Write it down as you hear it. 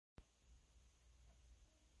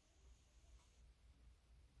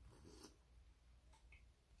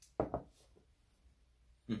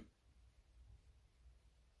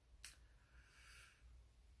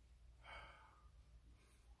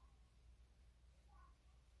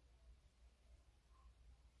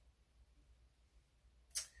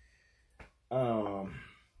Um,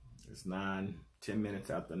 it's 10 minutes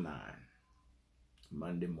after 9,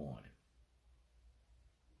 Monday morning.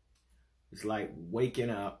 It's like waking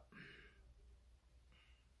up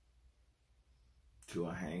to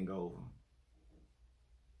a hangover.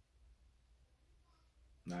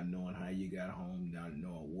 Not knowing how you got home, not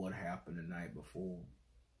knowing what happened the night before.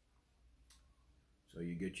 So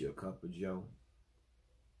you get you a cup of Joe.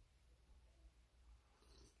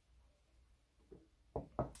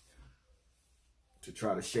 To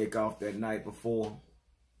try to shake off that night before.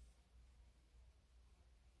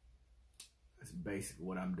 That's basically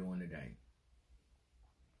what I'm doing today.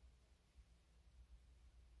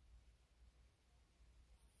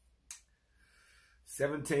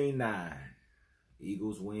 $17-9.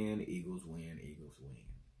 Eagles win, Eagles win, Eagles win.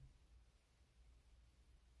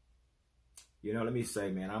 You know, let me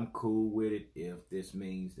say, man, I'm cool with it if this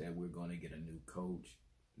means that we're going to get a new coach.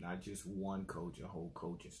 Not just one coach, a whole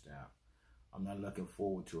coaching staff. I'm not looking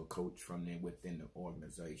forward to a coach from within the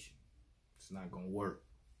organization. It's not going to work.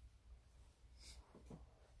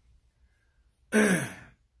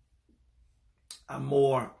 I'm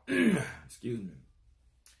more, excuse me.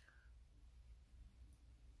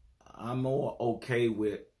 I'm more okay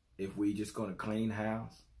with if we just going to clean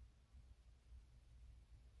house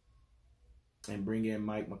and bring in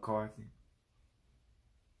Mike McCarthy.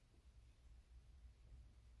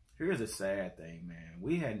 Here's a sad thing, man.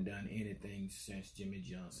 We hadn't done anything since Jimmy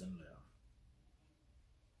Johnson left.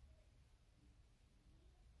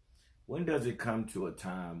 When does it come to a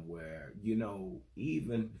time where, you know,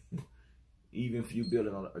 even if you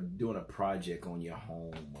doing a project on your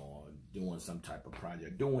home or doing some type of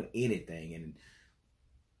project, doing anything, and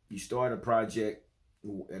you start a project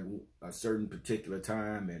at a certain particular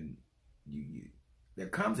time, and there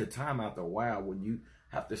comes a time after a while when you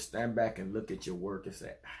have to stand back and look at your work and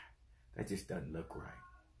say, that just doesn't look right.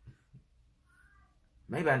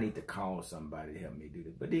 Maybe I need to call somebody to help me do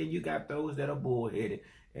this. But then you got those that are bullheaded,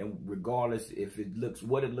 and regardless if it looks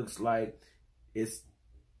what it looks like,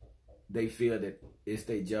 they feel that it's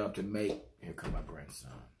their job to make. Here come my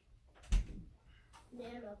grandson.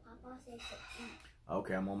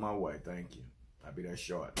 Okay, I'm on my way. Thank you. I'll be there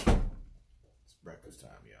short. It's breakfast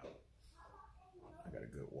time, y'all. I got a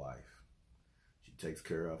good wife. She takes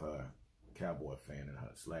care of her Cowboy fan and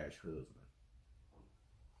her /husband.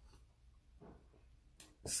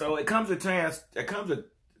 So it comes a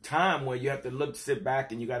time where you have to sit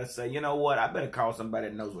back, and you got to say, you know what? I better call somebody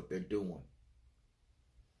that knows what they're doing.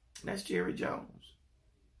 And that's Jerry Jones.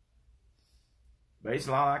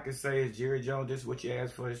 Basically, all I can say is, Jerry Jones, this is what you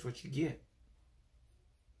ask for, this is what you get.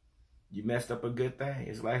 You messed up a good thing.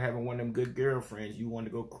 It's like having one of them good girlfriends. You want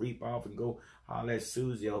to go creep off and go holler at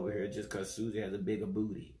Susie over here just because Susie has a bigger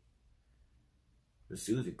booty. But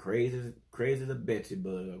Susie crazy as a Betsy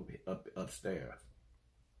bug upstairs.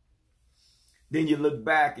 Then you look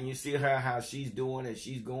back and you see her, how she's doing, and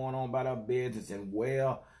she's going on about her business and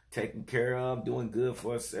well taken care of, doing good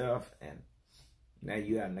for herself. And now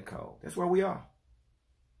you out in the cold. That's where we are.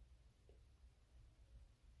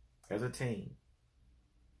 As a team.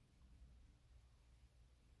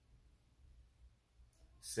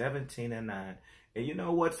 17-9. And you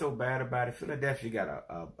know what's so bad about it? Philadelphia got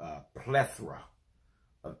a plethora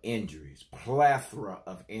of injuries. Plethora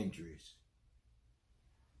of injuries.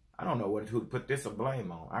 I don't know who to put this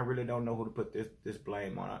blame on. I really don't know who to put this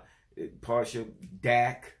blame on. Partial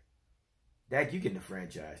Dak. Dak, you getting the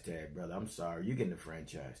franchise tag, brother. I'm sorry. You getting the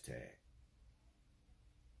franchise tag.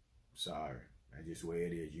 Sorry. That's just the way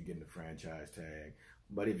it is. You getting the franchise tag.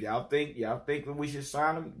 But if y'all think that we should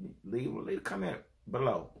sign him, leave a comment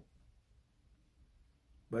below.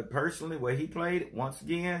 But personally, where he played, once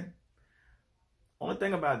again, only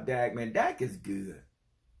thing about Dak, man, Dak is good.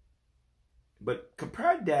 But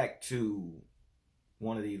compare Dak to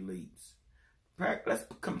one of the elites. Let's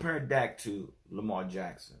compare Dak to Lamar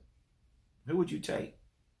Jackson. Who would you take?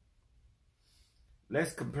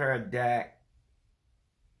 Let's compare Dak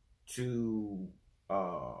to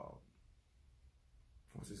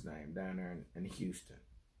what's his name down there in Houston.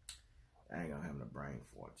 I ain't gonna have no brain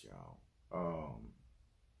for it, y'all.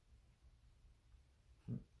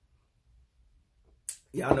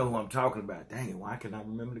 Y'all know who I'm talking about. Dang it, why can't I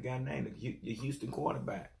remember the guy's name? The Houston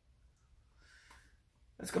quarterback.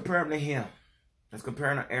 Let's compare him to him. Let's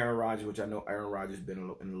compare him to Aaron Rodgers, which I know Aaron Rodgers has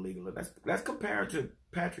been in the league a little. Let's compare him to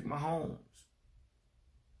Patrick Mahomes.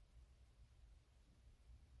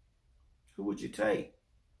 Who would you take?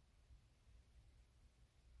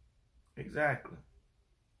 Exactly.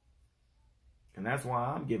 And that's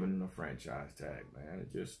why I'm giving him a franchise tag, man.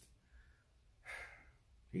 It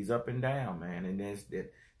He's up and down, man. And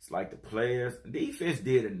it's like the players. Defense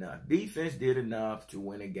did enough. Defense did enough to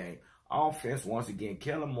win a game. Offense, once again,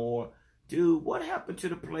 Kellen Moore. Dude, what happened to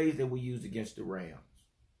the plays that we used against the Rams?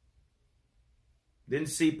 Didn't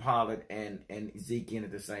see Pollard and Zeke in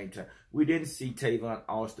at the same time. We didn't see Tavon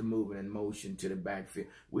Austin moving in motion to the backfield.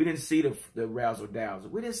 We didn't see the razzle-dazzle.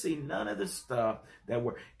 We didn't see none of the stuff that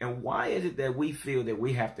were. And why is it that we feel that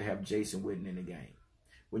we have to have Jason Witten in the game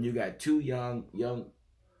when you got two young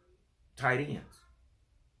tight ends?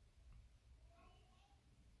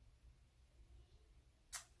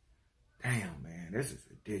 Damn, man, this is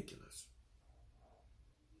ridiculous.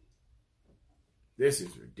 This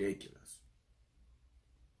is ridiculous.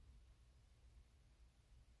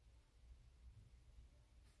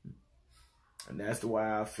 And that's the way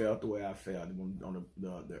I felt on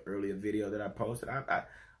the earlier video that I posted.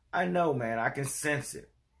 I know, man. I can sense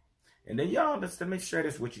it. And then, y'all, let me share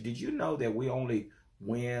this with you. Did you know that we only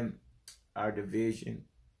win our division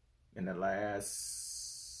in the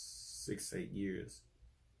last 6-8 years?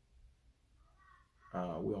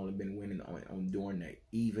 We only been winning during the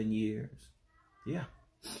even years. Yeah.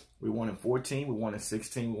 We won in 14. We won in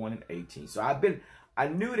 16. We won in 18. So I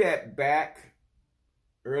knew that back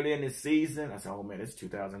early in the season. I said, oh, man, it's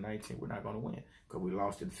 2019. We're not going to win. Because we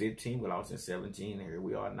lost in 15. We lost in 17. And here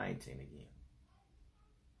we are at 19 again.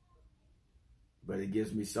 But it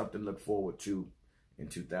gives me something to look forward to in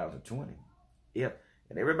 2020. Yep.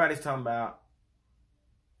 And everybody's talking about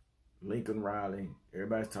Lincoln Riley.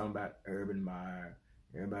 Everybody's talking about Urban Meyer.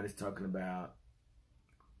 Everybody's talking about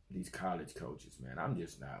these college coaches, man. I'm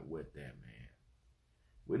just not with that, man.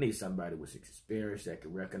 We need somebody with experience that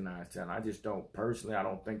can recognize talent. I just don't, personally, I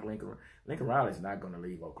don't think Lincoln Riley's not going to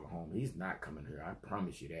leave Oklahoma. He's not coming here. I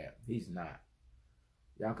promise you that. He's not.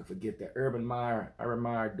 Y'all can forget that. Urban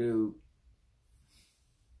Meyer, dude.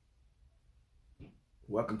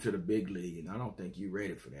 Welcome to the big league, and I don't think you're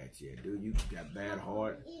ready for that yet, dude. You got bad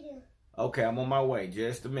heart. Okay, I'm on my way.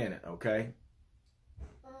 Just a minute, okay?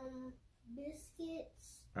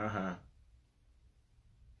 Biscuits. Uh-huh.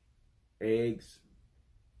 Eggs.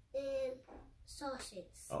 And sausage.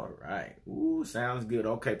 All right. Ooh, sounds good.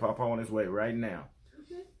 Okay, Papa on his way right now.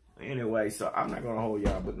 Anyway, so I'm not going to hold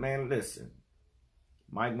y'all, but, man, listen.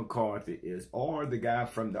 Mike McCarthy or the guy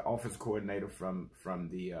from the offensive coordinator from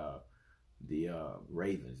the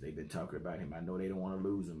Ravens. They've been talking about him. I know they don't want to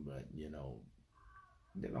lose him, but, you know,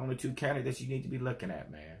 they're the only two candidates you need to be looking at,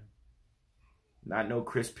 man. Not no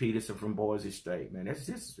Chris Peterson from Boise State, man. This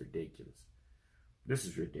is ridiculous. This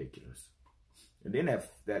is ridiculous. And then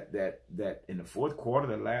that in the fourth quarter,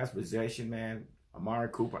 the last possession, man, Amari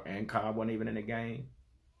Cooper and Cobb weren't even in the game.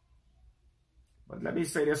 But let me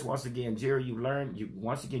say this once again, Jerry.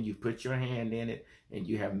 Once again you put your hand in it and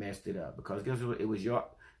you have messed it up, because guess what? It was your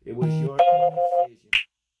decision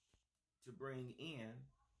to bring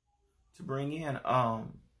in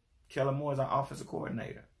Kellen Moore as our offensive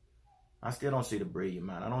coordinator. I still don't see the brilliant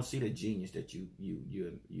mind. I don't see the genius that you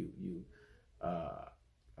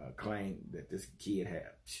claim that this kid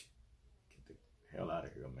had. Get the hell out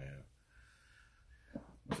of here, man.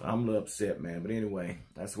 So I'm a little upset, man. But anyway,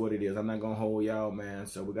 that's what it is. I'm not going to hold y'all, man.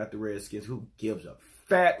 So we got the Redskins. Who gives a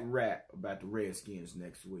fat rat about the Redskins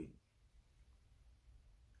next week?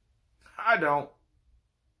 I don't.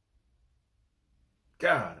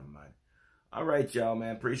 God almighty. All right, y'all,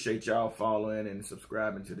 man. Appreciate y'all following and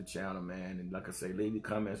subscribing to the channel, man. And like I say, leave your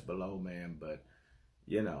comments below, man. But,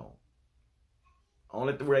 you know,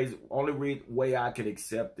 only way I can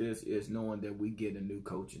accept this is knowing that we get a new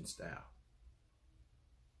coaching style.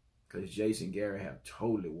 Because Jason Garrett have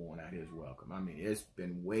totally worn out his welcome. I mean, it's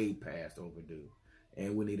been way past overdue.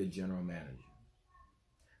 And we need a general manager.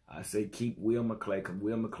 I say keep Will McClay, because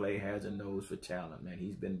Will McClay has a nose for talent, man.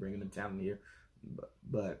 He's been bringing the talent here.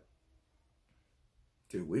 But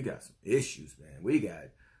dude, we got some issues, man. We got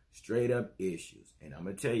straight up issues. And I'm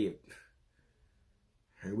going to tell you,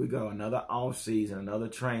 here we go. Another off season, another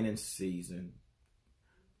training camp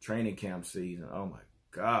season. Oh my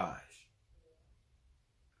gosh.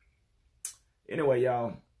 Anyway,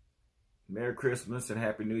 y'all, Merry Christmas and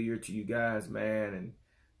Happy New Year to you guys, man. And,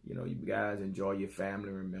 you know, you guys enjoy your family.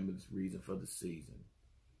 Remember the reason for the season.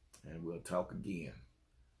 And we'll talk again.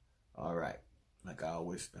 All right. Like I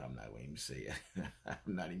always, I'm not going to even say it.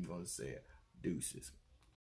 I'm not even going to say it. Deuces.